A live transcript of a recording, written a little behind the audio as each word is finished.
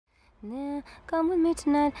Come with me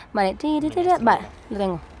tonight. Vale, vale, lo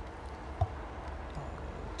tengo.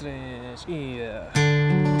 3 y...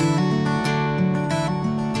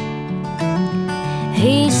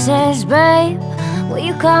 He says, babe, will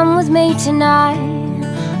you come with me tonight?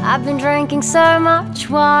 I've been drinking so much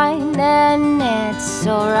wine and it's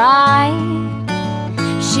alright.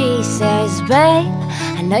 She says, babe,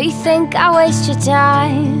 I know you think I waste your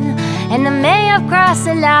time, and I may have crossed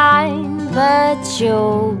the line, but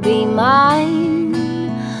you'll be mine.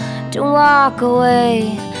 Don't walk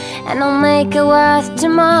away, and I'll make it worth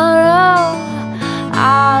tomorrow.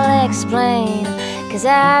 I'll explain, 'cause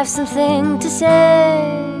I have something to say.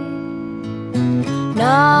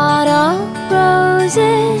 Not all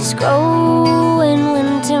roses grow in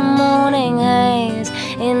winter morning haze.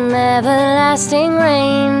 In everlasting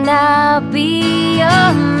rain, I'll be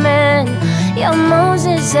your man, your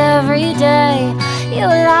Moses every day, your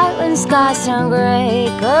light when skies turn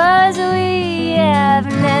grey. 'Cause we have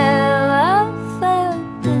never felt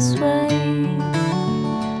this way.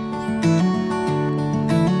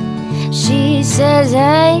 She says,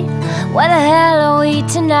 hey, where the hell are we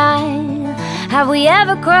tonight? Have we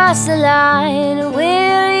ever crossed the line?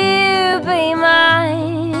 Will you be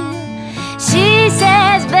mine? She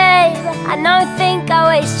says, babe, I don't think I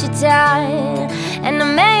waste your time, and I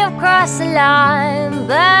may have crossed the line,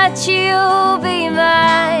 but you'll be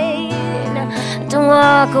mine. Don't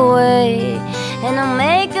walk away, and I'll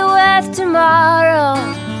make it worth tomorrow.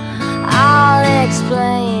 I'll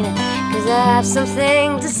explain, 'cause I have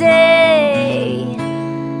something to say.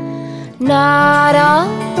 Not all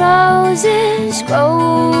roses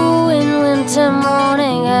grow in winter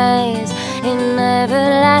morning haze. In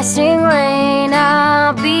everlasting rain,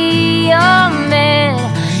 I'll be your man,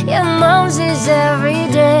 your Moses every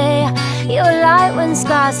day, your light when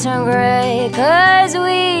skies turn grey. 'Cause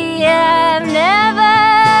we have never,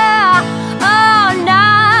 oh,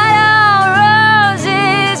 not all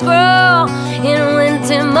roses grow in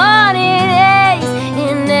winter morning haze.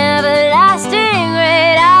 In everlasting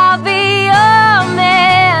rain, I'll be your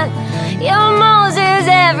man, your Moses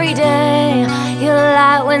every day, your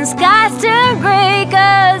light when skies